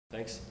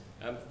Thanks.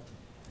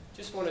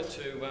 Just wanted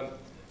to,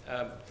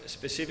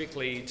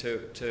 specifically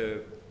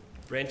to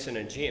Brenton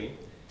and Jim,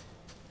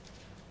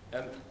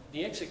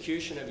 the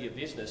execution of your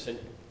business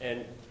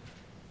and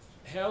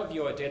how have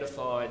you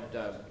identified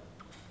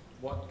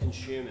what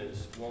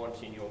consumers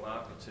want in your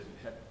markets?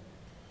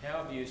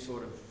 How have you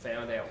sort of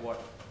found out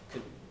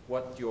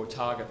what your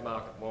target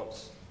market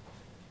wants?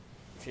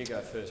 If you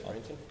go first,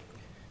 Brenton.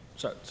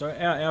 So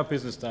our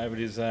business, David,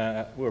 is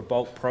we're a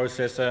bulk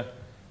processor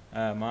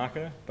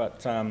marketer,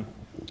 but I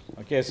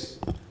guess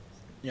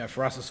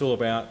for us it's all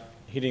about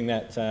hitting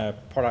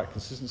that product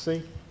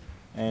consistency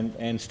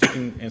and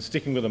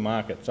sticking with the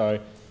market. So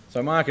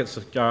markets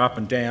go up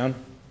and down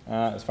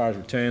as far as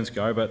returns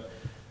go, but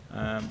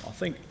I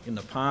think in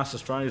the past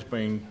Australia's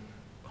been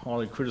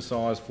highly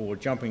criticised for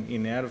jumping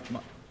in and out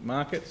of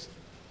markets.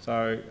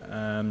 So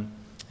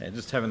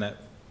just having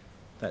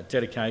that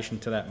dedication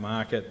to that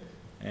market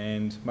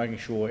and making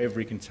sure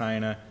every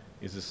container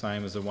is the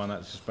same as the one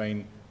that's just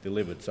been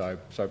delivered. So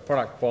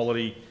product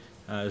quality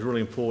is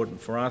really important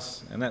for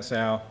us, and that's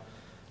our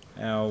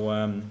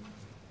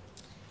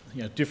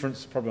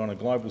difference probably on a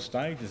global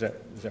stage is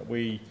that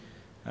we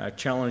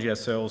challenge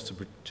ourselves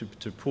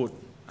to put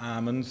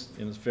almonds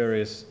in its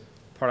various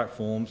product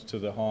forms to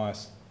the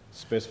highest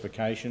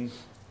specifications,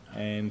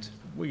 and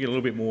we get a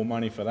little bit more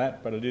money for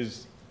that, but it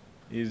is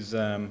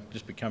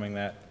just becoming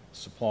that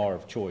supplier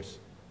of choice.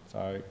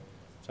 So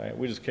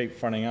we just keep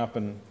fronting up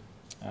and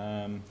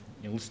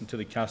listen to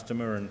the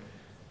customer, and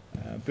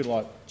a bit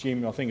like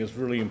Jim, I think it's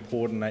really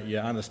important that you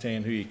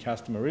understand who your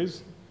customer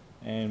is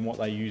and what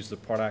they use the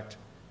product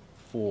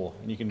for,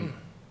 and you can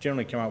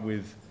generally come up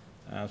with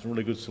some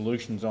really good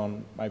solutions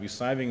on maybe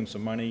saving them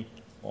some money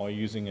by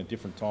using a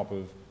different type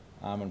of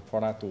almond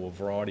product or a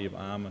variety of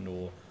almond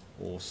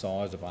or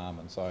size of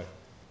almond. So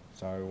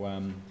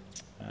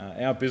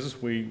our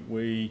business,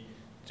 we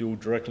deal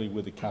directly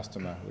with the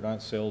customer. We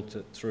don't sell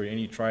through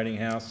any trading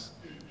house.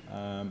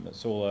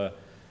 It's all a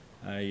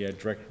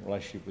direct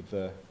relationship with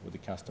the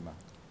customer.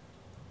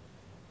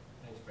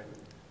 Thanks, Brendan.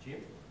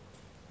 Jim?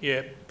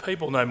 Yeah,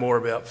 people know more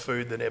about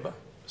food than ever.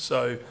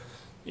 So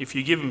if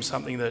you give them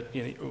something that,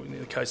 in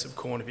the case of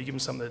corn, if you give them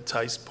something that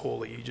tastes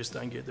poorly, you just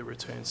don't get the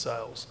return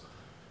sales.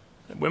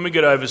 And when we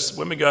go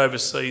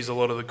overseas, a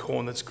lot of the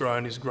corn that's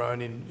grown is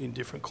grown in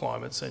different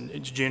climates, and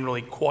it's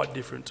generally quite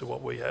different to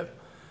what we have.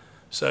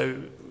 So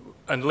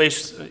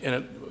unless,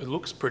 and it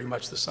looks pretty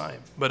much the same,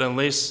 but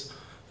unless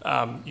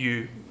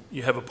you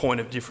have a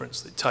point of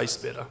difference that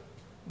tastes better,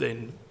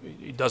 then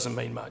it doesn't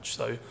mean much.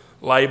 So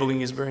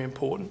labelling is very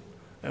important,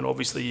 and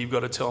obviously you've got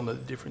to tell them that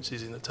the difference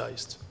is in the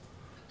taste.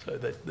 So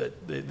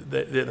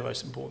they're the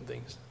most important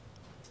things.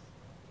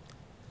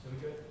 So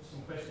we've got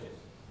some questions.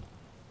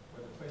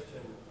 We have a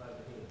question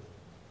over here.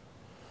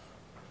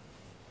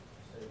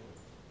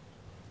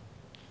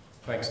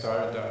 Thanks,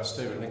 David.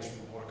 Stephen Nix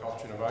from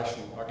Horticulture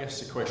Innovation. I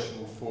guess the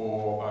question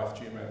for both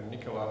Jim and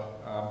Nicola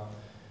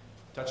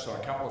touched on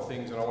a couple of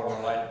things, and I want to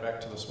relate it back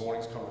to this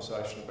morning's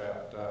conversation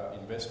about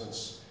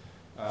investments.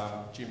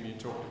 Jim, you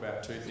talked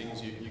about two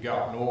things. You go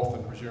up north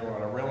and presumably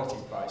on a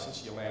relative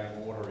basis, your land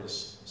and water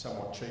is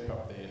somewhat cheap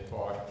up there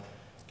by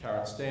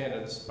current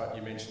standards, but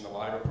you mentioned the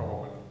labour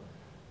problem. And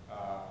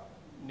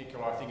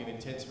Nicola, I think in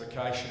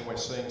intensification, we're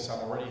seeing some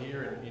already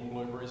here in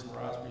blueberries and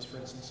raspberries, for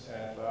instance.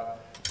 And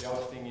the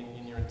other thing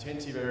in your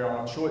intensive area,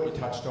 I'm sure you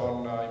touched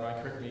on, you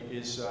may correct me,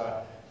 is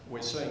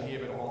we're seeing here,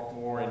 but a lot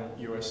more in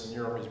US and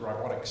Europe, is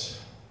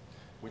robotics,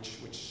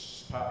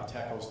 which partly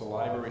tackles the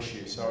labour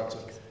issue. So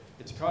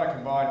it's a kind of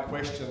combined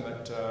question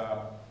that,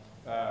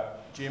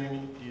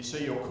 Jim, do you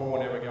see your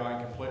corn ever going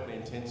completely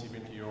intensive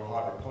into your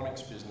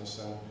hydroponics business?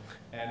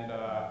 And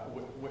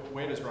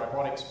where does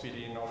robotics fit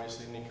in?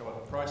 Obviously, Nicola,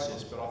 the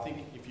process, but I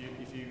think if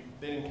you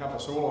then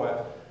encompass all of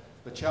that,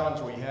 the challenge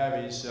we have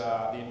is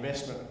the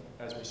investment,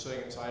 as we see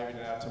it, say, even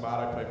in our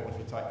tomato people, if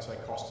you take, say,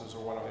 Costas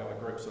or one of the other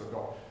groups that have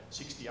got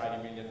 $60,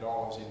 $80 million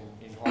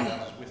in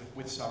holdings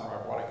with some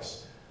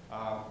robotics.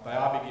 They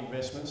are big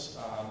investments,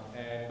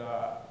 and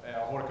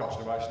our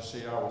Horticulture Innovation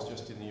CEO was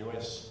just in the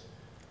US,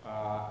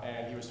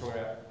 and he was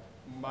talking about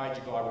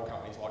major global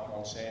companies like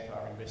Monsanto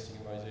are investing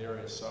in those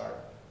areas. So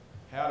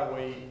how do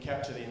we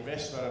capture the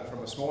investment, and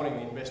from this morning,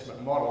 the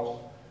investment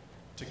model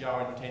to go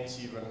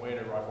intensive, and where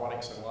do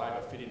robotics and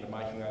labour fit into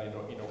making that into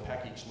a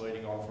package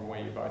leading on from where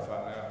you both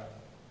are now?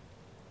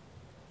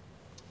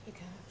 You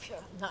go.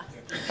 Sure. Nice.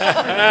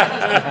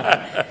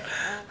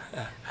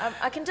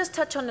 I can just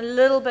touch on a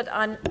little bit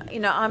on,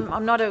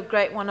 I'm not a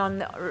great one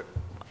on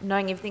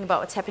knowing everything about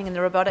what's happening in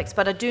the robotics,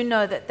 but I do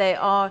know that they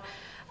are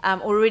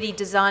already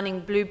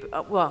designing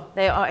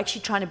they are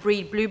actually trying to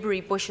breed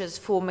blueberry bushes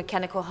for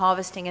mechanical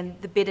harvesting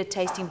and the better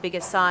tasting,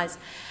 bigger size.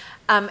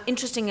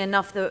 Interesting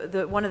enough,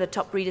 one of the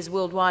top breeders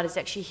worldwide is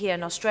actually here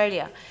in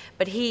Australia,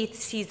 but he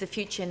sees the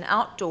future in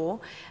outdoor,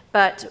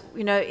 but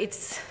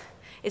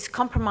it's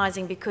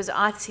compromising because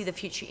I see the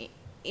future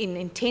in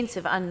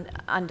intensive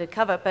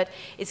undercover, but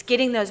it's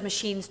getting those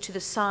machines to the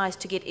size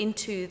to get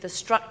into the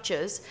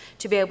structures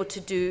to be able to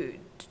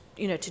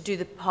to do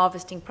the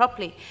harvesting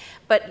properly.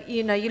 But,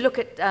 you look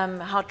at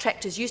how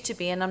tractors used to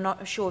be, and I'm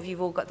not sure if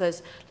you've all got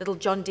those little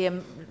John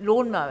Deere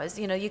lawnmowers.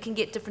 You can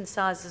get different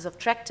sizes of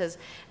tractors,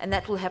 and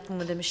that will happen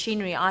with the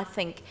machinery, I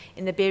think,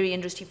 in the berry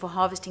industry for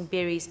harvesting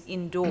berries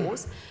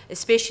indoors,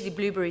 especially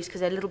blueberries,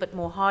 because they're a little bit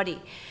more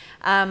hardy.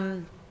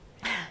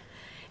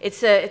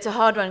 It's a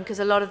hard one, because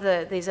a lot of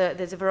there's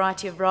a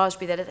variety of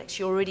raspberry that is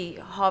actually already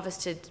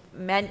harvested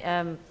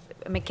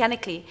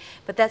mechanically,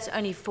 but that's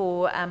only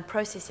for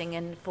processing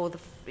and for the,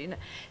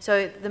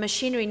 so the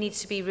machinery needs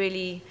to be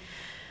really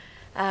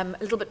a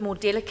little bit more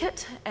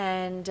delicate.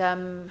 And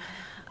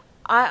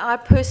I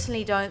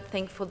personally don't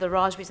think for the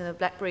raspberries and the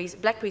blackberries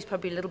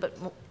probably a little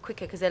bit more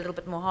quicker because they're a little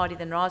bit more hardy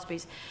than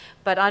raspberries,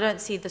 but I don't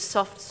see the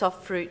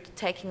soft fruit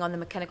taking on the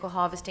mechanical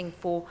harvesting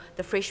for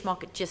the fresh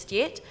market just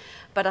yet.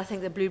 But I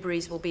think the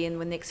blueberries will be in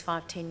the next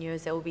 5-10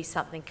 years. There will be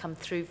something come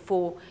through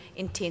for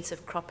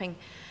intensive cropping.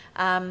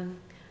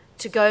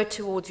 To go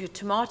towards your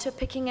tomato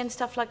picking and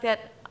stuff like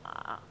that,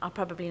 I'm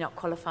probably not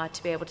qualified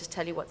to be able to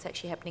tell you what's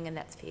actually happening in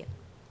that sphere.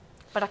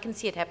 But I can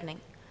see it happening.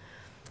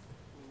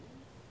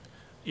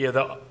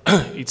 Yeah,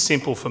 it's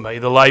simple for me.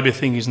 The labour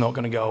thing is not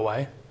going to go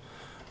away.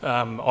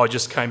 I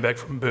just came back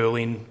from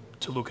Berlin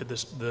to look at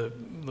the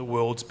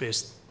world's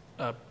best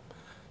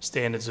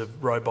standards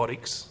of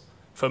robotics.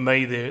 For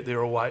me, they're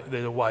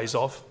a ways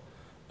off.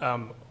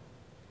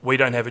 We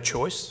don't have a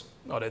choice.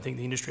 I don't think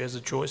the industry has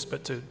a choice,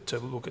 but to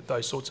look at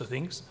those sorts of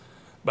things.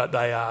 But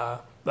they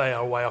are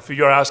way off. If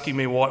you're asking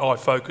me what I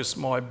focus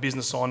my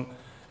business on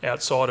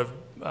outside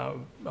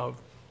of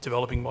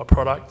developing my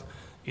product,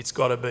 it's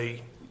got to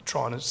be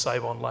trying to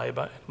save on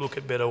labour, look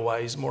at better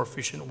ways, more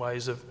efficient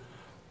ways of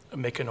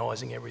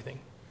mechanising everything.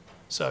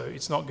 So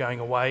it's not going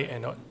away,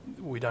 and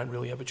we don't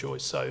really have a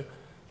choice. So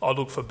I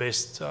look for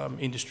best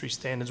industry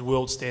standards,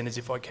 world standards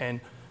if I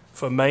can.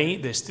 For me,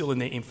 they're still in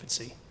their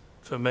infancy.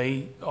 For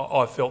me,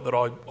 I felt that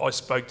I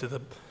spoke to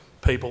the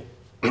people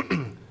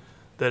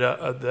that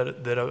are at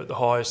the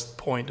highest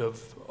point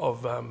of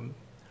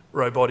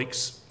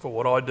robotics for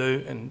what I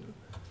do, and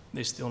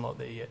they're still not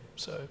there yet.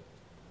 So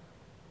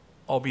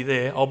I'll be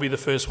there. I'll be the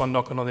first one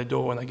knocking on their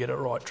door when they get it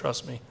right,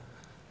 trust me.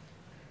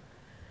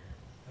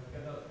 Have we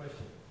got another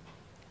question?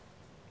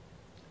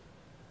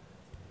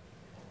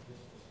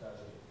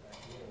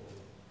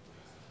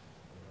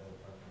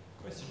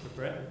 Question for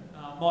Brett.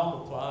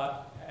 Michael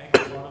Clark,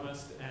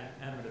 agronomist and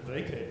amateur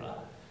beekeeper.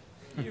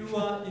 You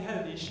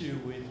had an issue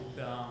with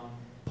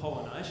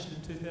pollination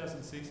in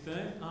 2016.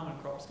 Almond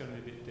crop's going to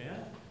be a bit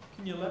down.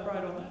 Can you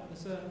elaborate on that?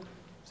 Is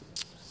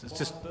It's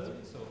just,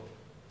 bees or?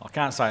 I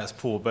can't say it's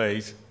poor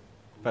bees,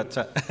 but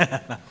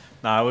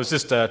no, it was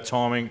just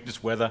timing,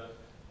 just weather,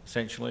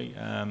 essentially.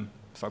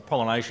 So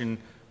pollination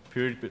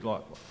period, a bit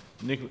like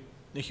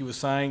Nikki was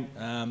saying,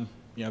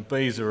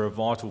 bees are a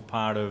vital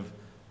part of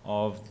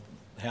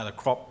how the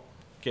crop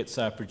gets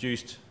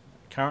produced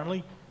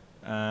currently.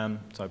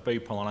 So bee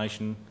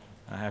pollination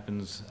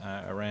happens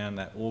around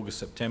that August,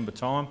 September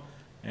time,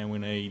 and we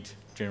need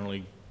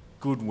generally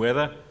good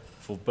weather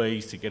for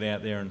bees to get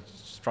out there and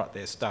strut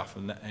their stuff.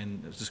 And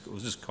it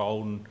was just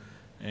cold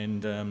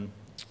and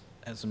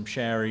had some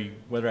showery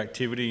weather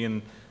activity,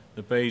 and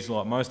the bees,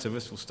 like most of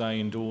us, will stay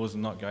indoors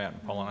and not go out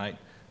and pollinate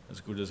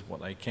as good as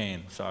what they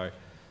can. So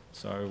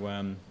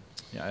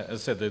as I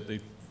said,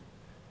 the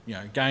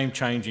game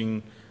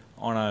changing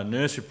on a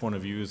nursery point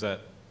of view is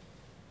that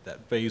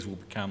bees will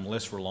become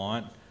less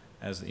reliant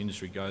as the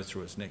industry goes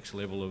through its next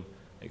level of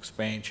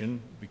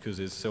expansion, because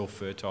there's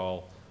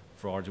self-fertile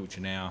varieties which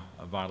are now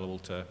available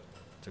to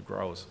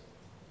growers.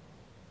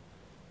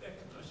 They're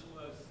commercial,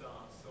 those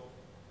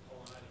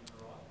self-pollinating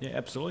varieties? Yeah,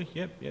 absolutely.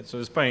 Yep. So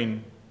there's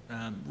been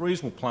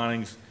reasonable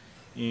plantings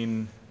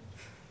in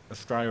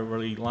Australia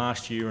really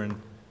last year and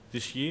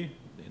this year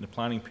in the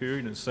planting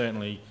period, and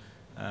certainly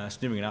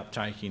significant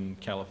uptake in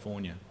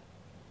California,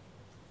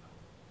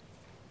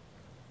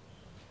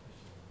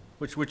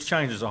 which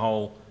changes the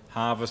whole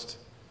harvest.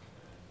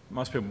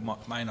 Most people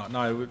may not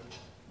know,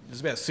 there's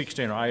about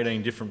 16 or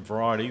 18 different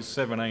varieties.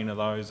 17 of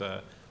those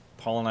are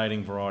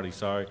pollinating varieties.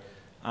 So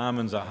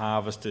almonds are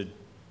harvested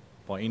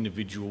by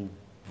individual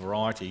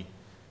variety.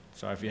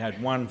 So if you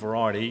had one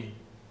variety,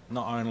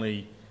 not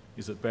only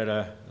is it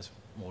better, it's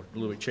a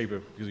little bit cheaper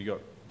because you've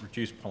got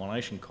reduced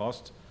pollination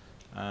costs,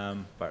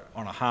 but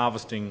on a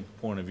harvesting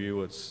point of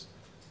view, it's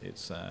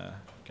going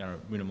to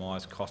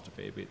minimise cost a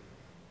fair bit.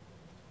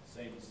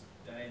 Seems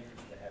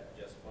dangerous to have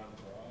just one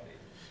variety.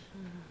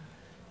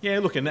 Yeah,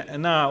 look, and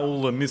there are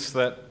all the myths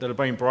that have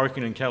been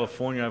broken in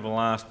California over the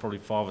last probably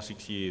 5 or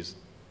 6 years.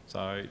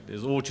 So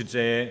there's orchards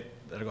there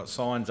that have got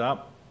signs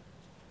up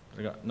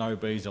that have got no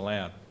bees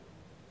allowed.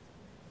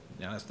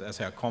 Now that's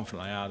how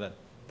confident they are that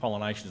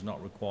pollination is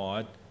not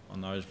required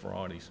on those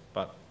varieties.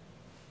 But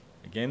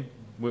again,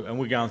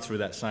 we're going through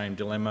that same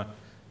dilemma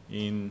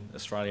in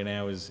Australia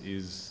now.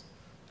 Is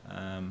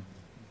do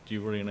you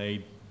really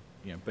need,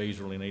 bees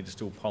really need to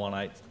still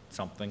pollinate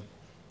something?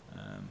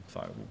 So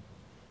we'll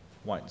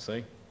wait and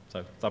see.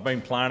 So they've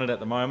been planted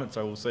at the moment,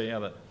 so we'll see how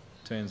that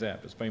turns out.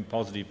 It's been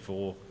positive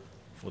for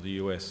the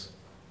US.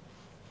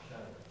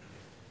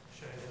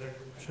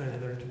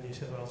 Translator into New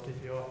South Wales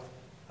DPI.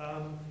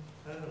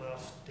 Over the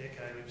last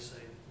decade, we've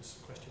seen, this is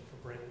a question for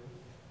Brent,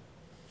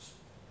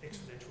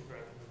 exponential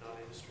growth in the nut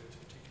industries,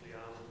 particularly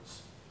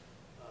almonds.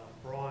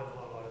 Brian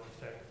highlighted the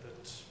fact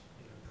that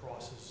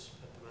prices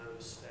at the moment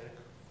are static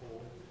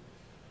or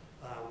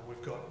falling.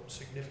 We've got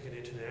significant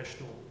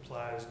international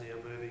players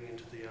now moving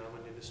into the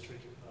almond industry,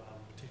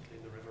 particularly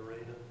in the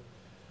Riverina.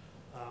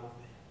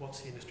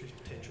 What's the industry's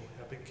potential?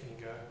 How big can you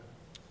go?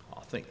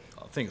 I think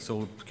it's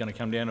all going to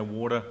come down to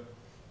water,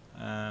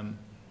 and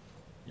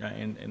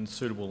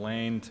suitable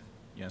land,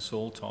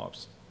 soil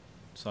types.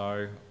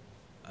 So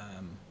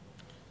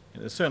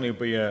there certainly will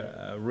be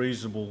a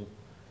reasonable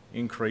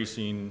increase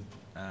in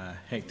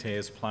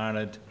hectares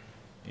planted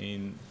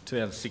in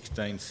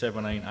 2016,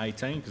 17,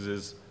 18,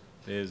 because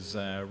there's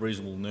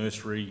reasonable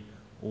nursery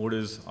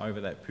orders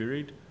over that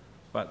period.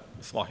 But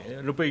it's like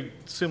it'll be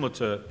similar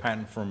to a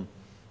pattern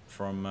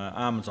from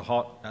almonds are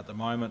hot at the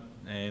moment,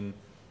 and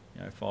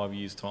 5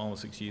 years' time or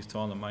 6 years'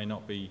 time, it may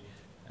not be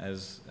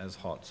as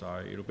hot.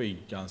 So it'll be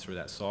going through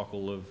that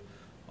cycle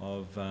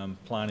of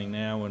planting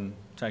now and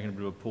taking a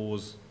bit of a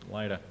pause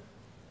later.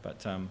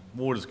 But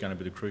water's going to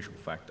be the crucial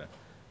factor,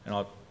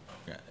 and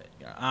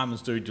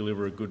almonds do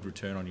deliver a good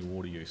return on your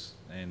water use,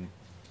 and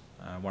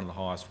one of the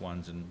highest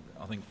ones. And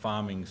I think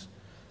farming's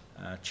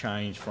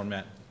changed from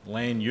that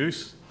land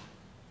use.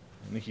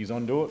 Nikki's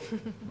onto it.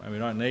 We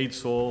don't need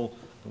soil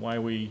the way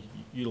we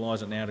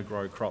utilise it now to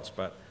grow crops,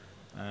 but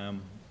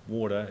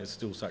water is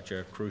still such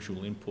a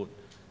crucial input,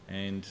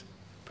 and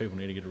people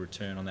need to get a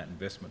return on that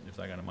investment if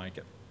they're going to make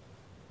it.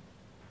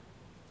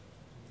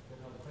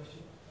 Another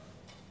question?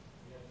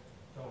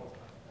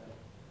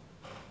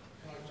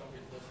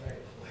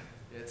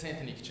 Yeah, it's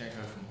Anthony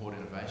Kachenko from Hort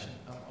Innovation.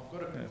 I've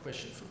got a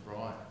question for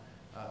Brian.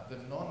 The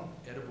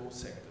non-edible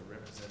sector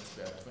represents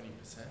about 20%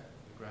 of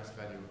the gross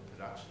value of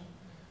production.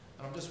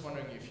 And I'm just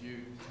wondering if you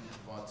can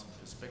provide some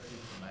perspective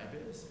from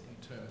ABARES in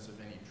terms of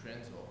any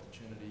trends or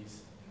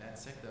opportunities in that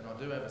sector. And I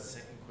do have a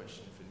second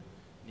question for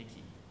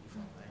Nikki, if I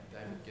may.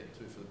 David, get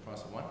two for the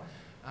price of one.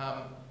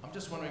 I'm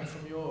just wondering,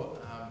 from your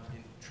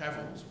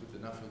travels with the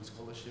Nuffield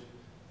Scholarship,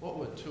 what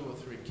were 2 or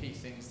 3 key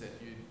things that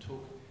you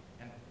took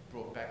and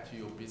brought back to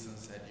your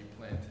business that you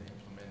plan to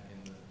implement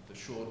in the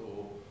short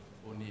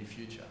or near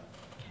future?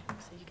 Okay,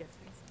 so you go first.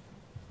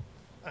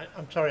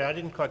 I'm sorry, I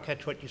didn't quite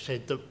catch what you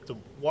said. The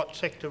what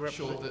sector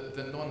represents? Sure,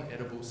 the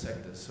non-edible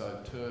sector, so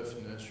turf,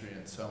 nursery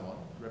and so on,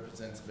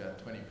 represents about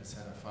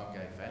 20% of farm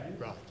gate value.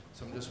 Right.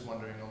 So I'm just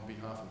wondering, on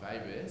behalf of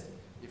ABARES,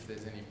 if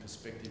there's any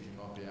perspective you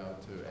might be able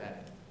to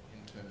add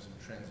in terms of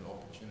trends or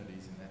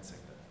opportunities in that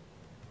sector.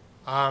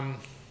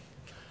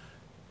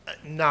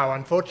 No,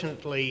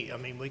 unfortunately,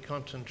 we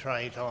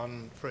concentrate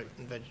on fruit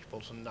and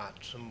vegetables and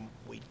nuts, and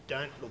we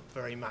don't look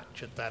very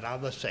much at that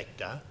other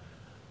sector.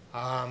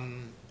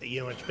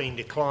 It's been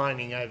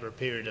declining over a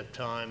period of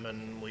time,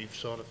 and we've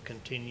sort of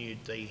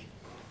continued the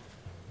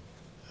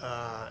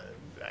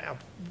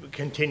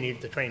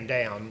trend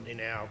down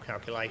in our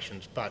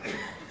calculations, but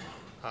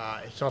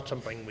it's not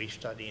something we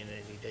study in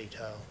any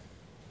detail.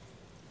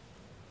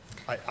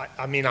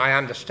 I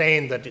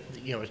understand that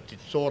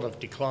it's sort of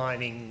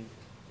declining,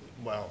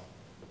 well,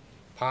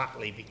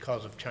 partly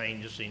because of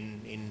changes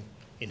in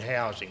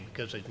housing,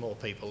 because there's more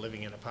people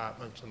living in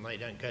apartments and they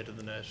don't go to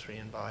the nursery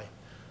and buy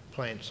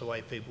plants the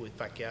way people with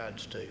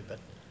backyards do, but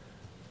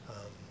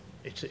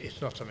it's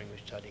not something we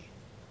study.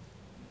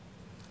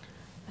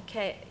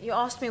 Okay, you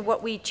asked me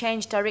what we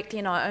changed directly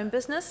in our own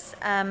business.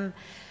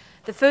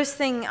 The first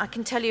thing I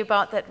can tell you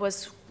about that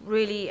was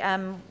really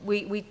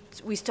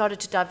we started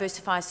to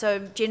diversify. So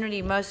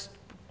generally most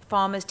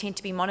farmers tend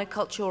to be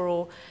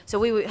monoculture, so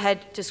we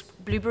had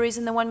just blueberries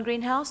in the one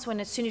greenhouse. When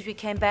as soon as we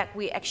came back,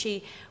 we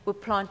actually were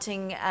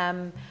planting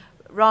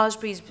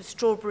raspberries,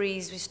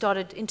 strawberries. We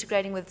started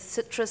integrating with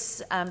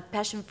citrus,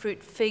 passion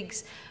fruit,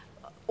 figs,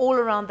 all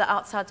around the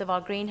outsides of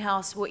our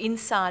greenhouse, or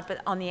inside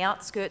but on the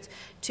outskirts,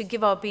 to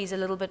give our bees a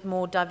little bit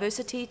more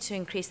diversity, to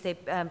increase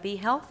their bee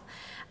health.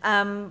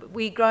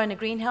 We grow in a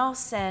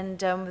greenhouse, and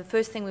the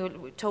first thing we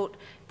were taught,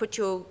 put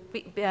your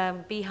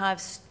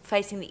beehives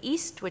facing the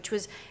east, which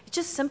was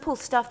just simple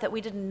stuff that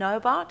we didn't know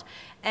about.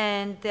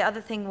 And the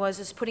other thing was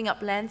just putting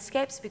up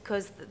landscapes,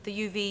 because the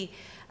UV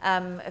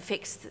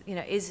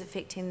is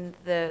affecting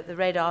the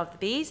radar of the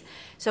bees.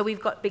 So we've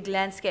got big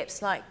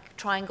landscapes like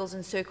triangles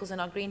and circles in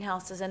our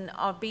greenhouses, and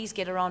our bees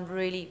get around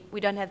really.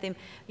 We don't have them,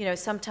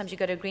 sometimes you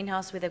go to a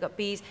greenhouse where they've got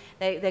bees,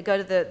 they go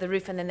to the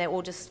roof and then they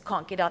all just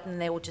can't get out and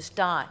they all just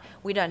die.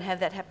 We don't have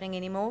that happening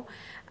anymore.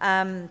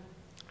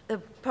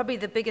 Probably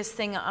the biggest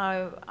thing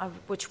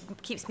which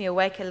keeps me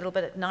awake a little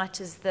bit at night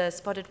is the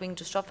spotted winged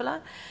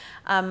Drosophila.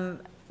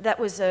 That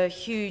was a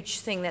huge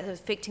thing that was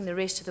affecting the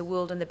rest of the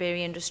world in the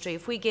berry industry.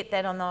 If we get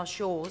that on our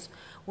shores,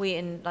 we're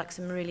in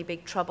some really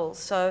big trouble.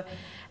 So,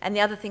 and the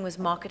other thing was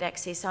market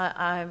access.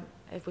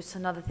 It was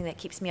another thing that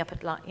keeps me up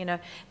at night.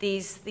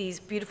 These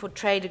beautiful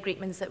trade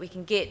agreements that we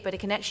can get, but it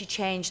can actually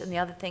change. And the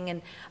other thing,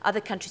 and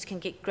other countries can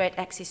get great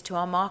access to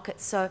our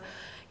markets. So,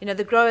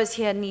 the growers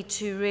here need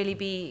to really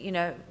be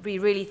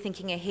really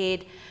thinking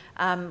ahead.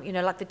 You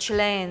know, like the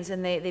Chileans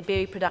and their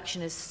berry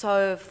production is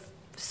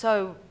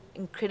so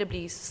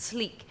incredibly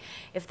sleek.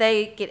 If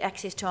they get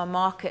access to our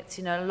markets,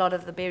 you know, a lot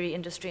of the berry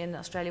industry in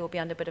Australia will be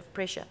under a bit of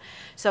pressure.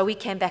 So we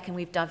came back and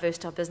we've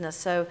diversified our business.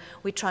 So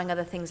we're trying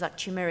other things like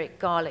turmeric,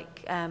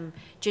 garlic,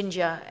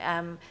 ginger,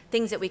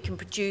 things that we can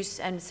produce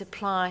and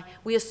supply.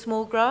 We're a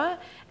small grower,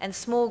 and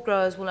small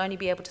growers will only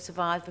be able to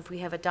survive if we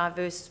have a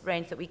diverse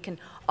range that we can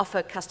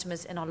offer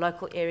customers in our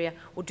local area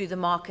or do the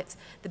markets.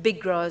 The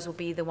big growers will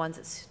be the ones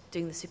that's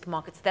doing the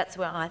supermarkets. That's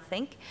where I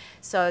think.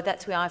 So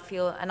that's where I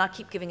feel, and I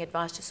keep giving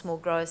advice to small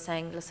growers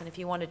saying, listen, if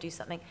you want to do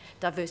something,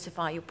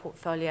 diversify your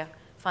portfolio,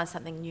 find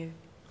something new.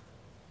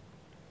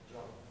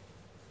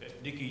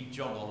 Nikki,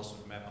 John Wallace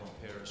from Map on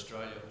Pair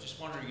Australia. Just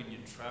wondering in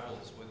your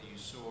travels whether you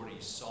saw any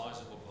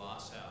sizable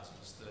glass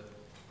houses that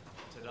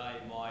today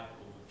might,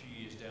 or a few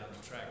years down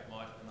the track,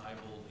 might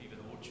enable even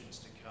orchards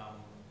to come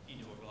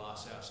into a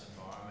glasshouse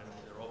environment.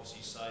 There are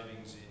obviously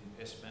savings in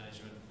pest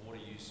management,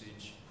 water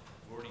usage.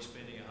 We're already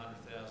spending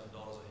 $100,000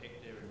 a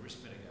hectare in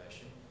risk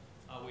mitigation.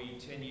 Are we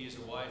 10 years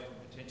away from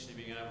potentially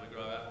being able to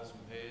grow apples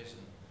and pears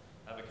and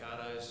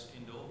avocados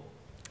indoor?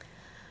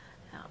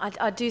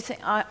 I do think,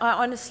 I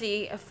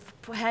honestly,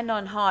 hand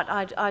on heart,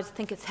 I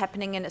think it's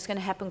happening, and it's going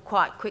to happen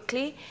quite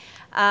quickly.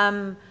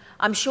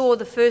 I'm sure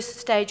the first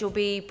stage will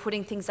be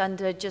putting things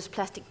under just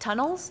plastic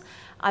tunnels.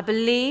 I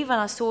believe,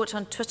 and I saw it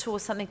on Twitter or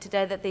something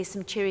today, that there's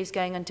some cherries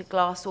going into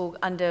glass or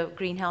under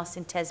greenhouse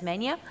in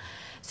Tasmania.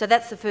 So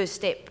that's the first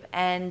step.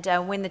 And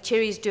when the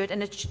cherries do it,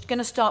 and it's going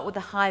to start with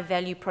the high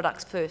value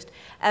products first,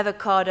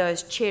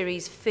 avocados,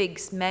 cherries,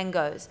 figs,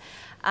 mangoes.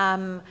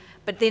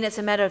 But then it's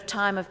a matter of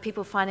time of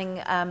people finding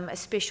a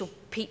special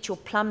peach or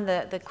plum,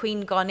 the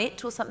Queen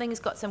Garnet or something has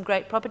got some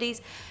great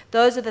properties.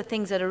 Those are the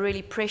things that are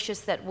really precious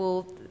that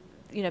will,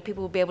 you know,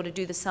 people will be able to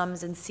do the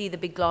sums and see the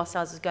big glass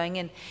houses going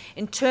in.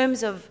 In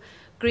terms of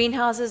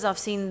greenhouses, I've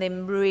seen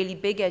them really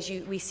big, as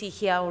we see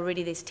here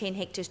already. There's 10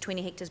 hectares,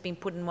 20 hectares being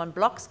put in one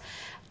blocks.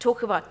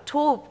 Talk about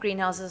tall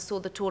greenhouses, I saw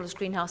the tallest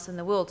greenhouse in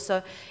the world.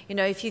 So, you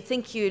know, if you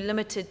think you're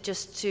limited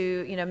just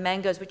to, you know,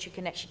 mangoes, which you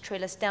can actually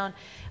trellis down,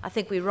 I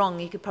think we're wrong.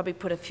 You could probably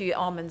put a few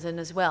almonds in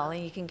as well,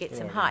 and you can get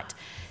some height.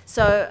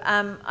 So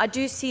I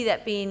do see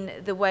that being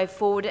the way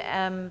forward.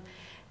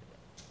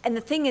 And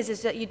the thing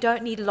is that you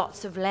don't need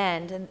lots of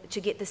land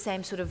to get the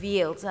same sort of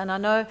yields. And I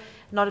know a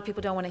lot of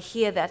people don't want to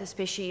hear that,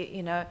 especially,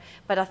 you know,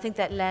 but I think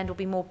that land will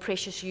be more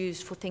precious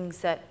used for things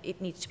that it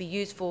needs to be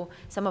used for.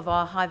 Some of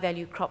our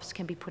high-value crops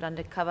can be put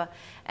under cover.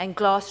 And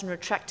glass and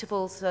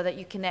retractables, so that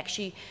you can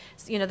actually,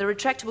 you know, the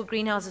retractable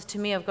greenhouses to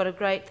me have got a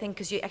great thing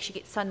because you actually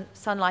get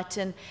sunlight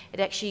in. It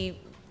actually,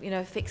 you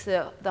know, affects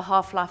the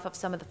half-life of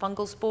some of the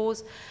fungal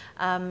spores.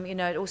 You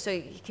know, it also,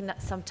 you can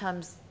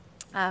sometimes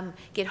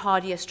get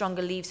hardier,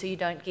 stronger leaves, so you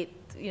don't get,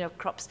 you know,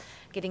 crops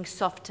getting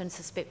soft and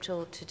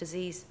susceptible to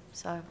disease.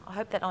 So I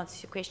hope that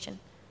answers your question.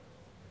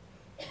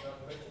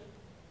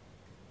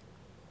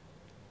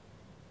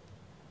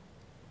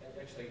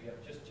 Actually,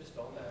 just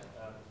on that,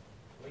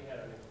 we had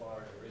an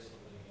inquiry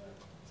recently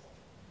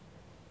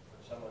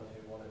from someone who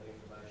wanted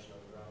information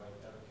on growing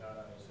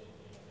avocados in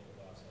a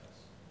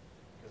glasshouse,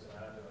 because they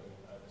are doing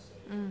it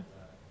overseas. And,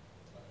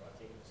 I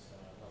think it's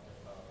not that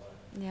far away.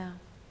 Yeah.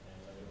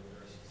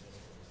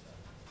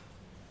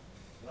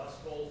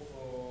 Last call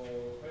for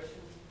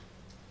questions.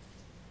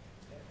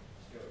 Yeah,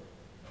 Stuart.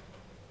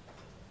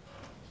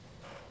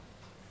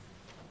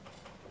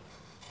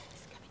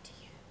 It's coming to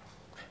you.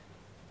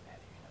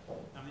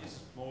 This is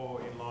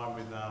more in line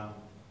with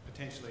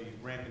potentially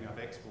ramping up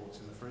exports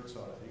in the fruit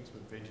side of things,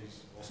 with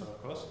veggies also,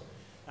 of course.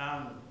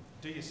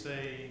 Do you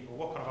see, or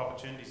what kind of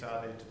opportunities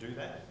are there to do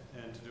that,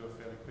 and to do it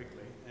fairly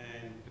quickly,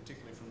 and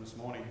particularly from this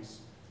morning's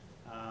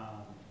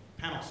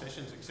panel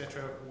sessions,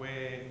 etc.,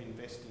 where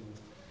investing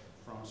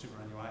from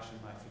superannuation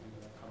may fit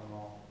into that kind of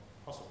role,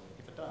 possibly,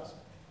 if it does?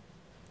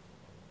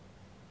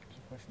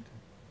 Question two.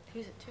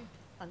 Who's it to?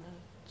 I know.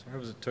 So who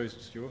was it to,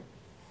 Stuart?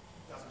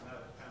 Doesn't matter.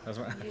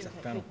 Doesn't matter. It's a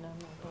panel.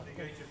 I think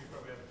each of you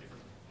probably have a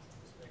different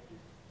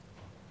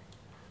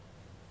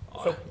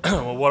perspective.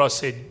 Well, what I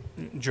said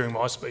during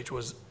my speech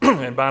was,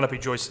 and Barnaby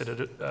Joyce said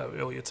it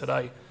earlier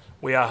today,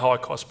 we are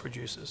high-cost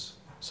producers.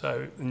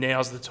 So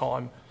now's the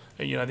time.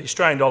 You know, the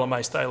Australian dollar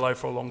may stay low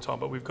for a long time,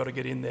 but we've got to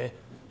get in there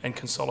and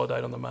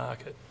consolidate on the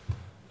market.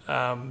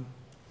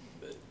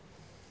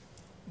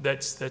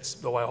 That's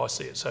the way I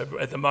see it. So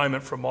at the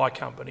moment, from my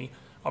company,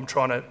 I'm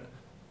trying to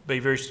be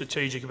very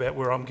strategic about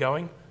where I'm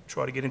going,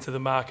 try to get into the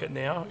market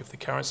now. If the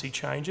currency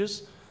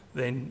changes,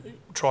 then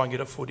try and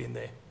get a foot in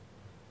there.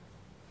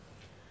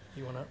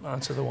 You want to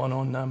answer the one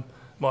on,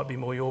 might be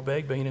more your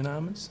bag, being in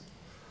almonds?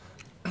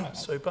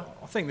 Super.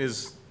 I think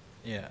there's,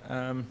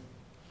 I'm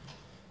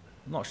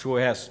not sure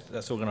how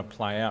that's all going to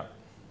play out.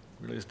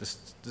 Really,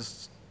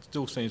 this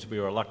still seems to be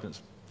a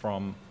reluctance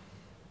from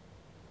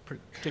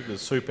particularly the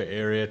super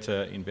area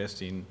to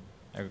invest in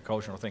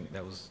agriculture. I think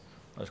those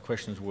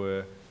questions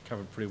were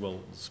covered pretty well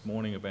this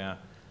morning about,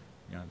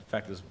 you know, the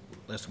fact there's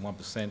less than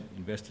 1%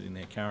 invested in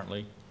there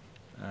currently.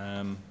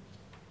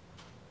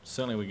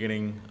 Certainly we're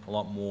getting a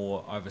lot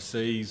more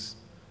overseas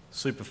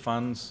super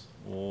funds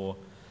or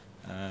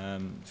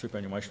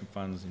superannuation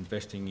funds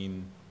investing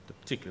in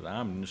particularly the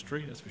almond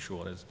industry, that's for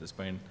sure. There's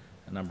been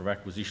a number of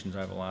acquisitions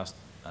over the last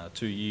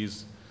 2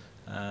 years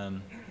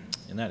in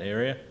that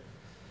area.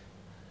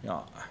 You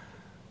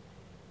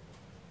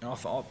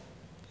know,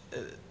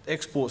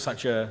 export's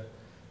such a,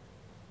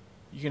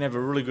 you can have a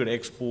really good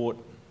export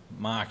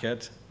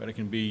market, but it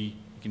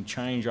can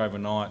change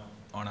overnight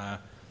on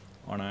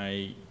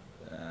a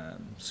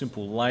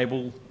simple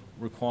label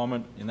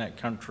requirement in that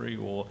country,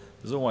 or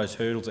there's always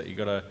hurdles that you've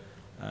got to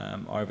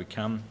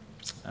overcome.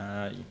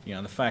 You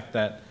know, the fact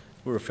that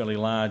we're a fairly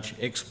large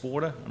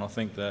exporter, and I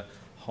think the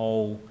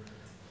whole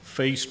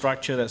fee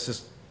structure that's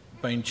just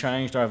been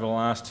changed over the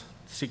last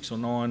 6 or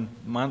 9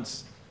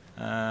 months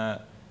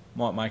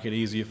might make it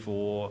easier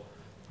for,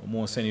 or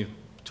more incentive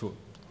to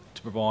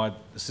provide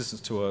assistance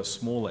to a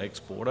smaller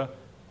exporter,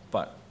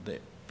 but the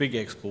big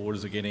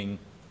exporters are getting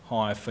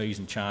higher fees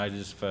and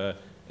charges for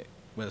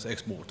whether it's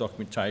export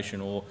documentation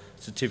or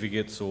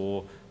certificates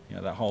or, you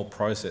know, that whole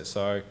process.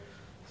 So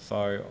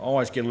I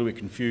always get a little bit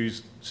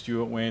confused,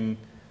 Stuart, when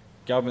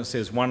government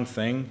says one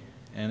thing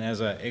and as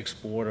an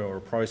exporter or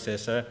a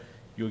processor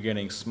you're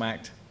getting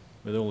smacked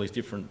with all these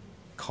different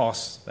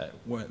costs that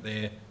weren't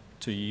there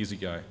 2 years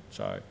ago.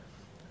 So,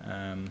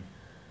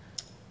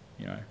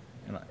 you know,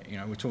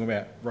 we're talking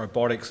about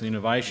robotics and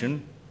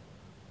innovation,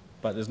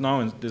 but there's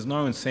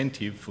no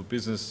incentive for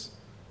business.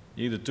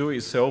 You either do it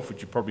yourself,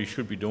 which you probably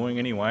should be doing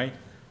anyway,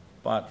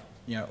 but,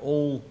 you know,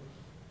 all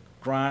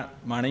grant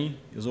money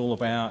is all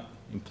about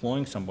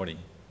employing somebody.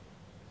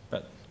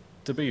 But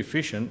to be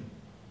efficient,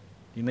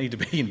 you need to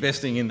be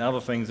investing in other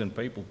things than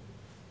people.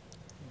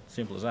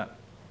 Simple as that.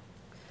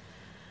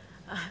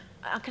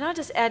 Can I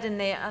just add in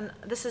there, and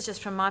this is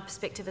just from my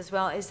perspective as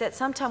well, is that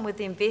sometimes with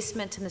the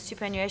investment in the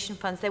superannuation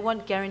funds, they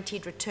want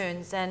guaranteed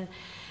returns, and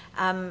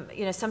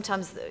you know,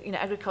 sometimes, you know,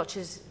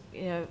 agriculture's,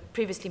 you know,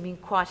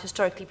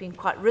 historically been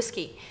quite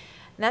risky,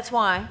 and that's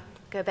why,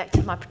 go back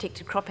to my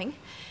protected cropping,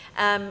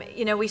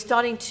 you know, we're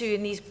starting to,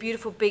 in these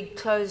beautiful big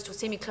closed or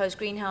semi-closed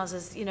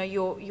greenhouses, you know,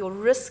 your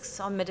risks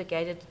are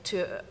mitigated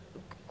to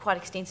quite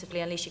extensively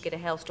unless you get a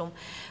hailstorm,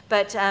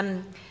 but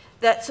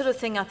that sort of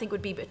thing I think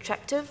would be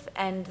attractive,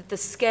 and the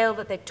scale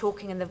that they're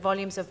talking and the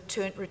volumes of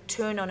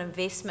return on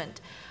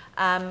investment.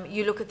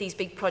 You look at these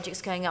big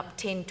projects going up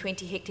 10,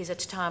 20 hectares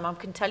at a time. I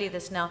can tell you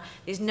this now,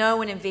 there's no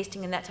one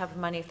investing in that type of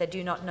money if they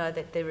do not know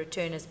that their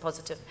return is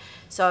positive.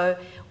 So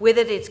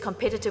whether it's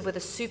competitive with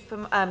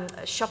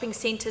the shopping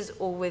centres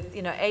or with,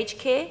 you know, aged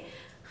care,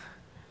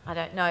 I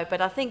don't know,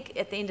 but I think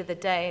at the end of the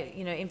day,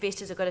 you know,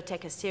 investors have got to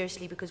take us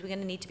seriously because we're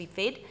going to need to be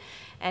fed,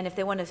 and if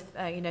they want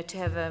to, you know, to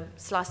have a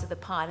slice of the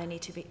pie, they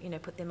need to be, you know,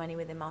 put their money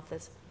where their mouth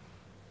is.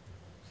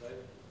 So,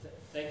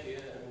 thank you,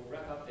 and we'll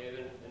wrap up there.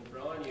 And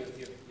Brian,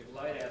 you've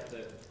laid out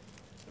the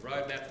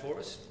roadmap for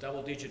us,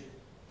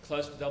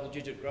 close to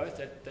double-digit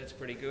growth. That's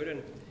pretty good,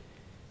 and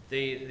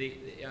the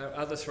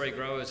other three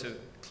growers have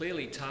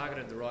clearly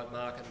targeted the right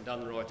market and done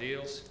the right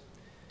deals.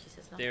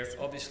 They're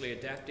obviously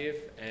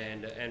adaptive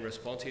and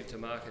responsive to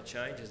market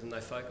changes, and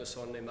they focus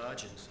on their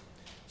margins.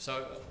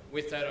 So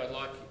with that, I'd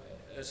like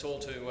us all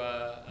to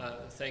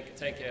thank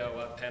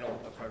our panel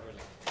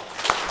appropriately.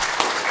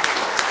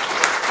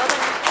 Well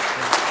done.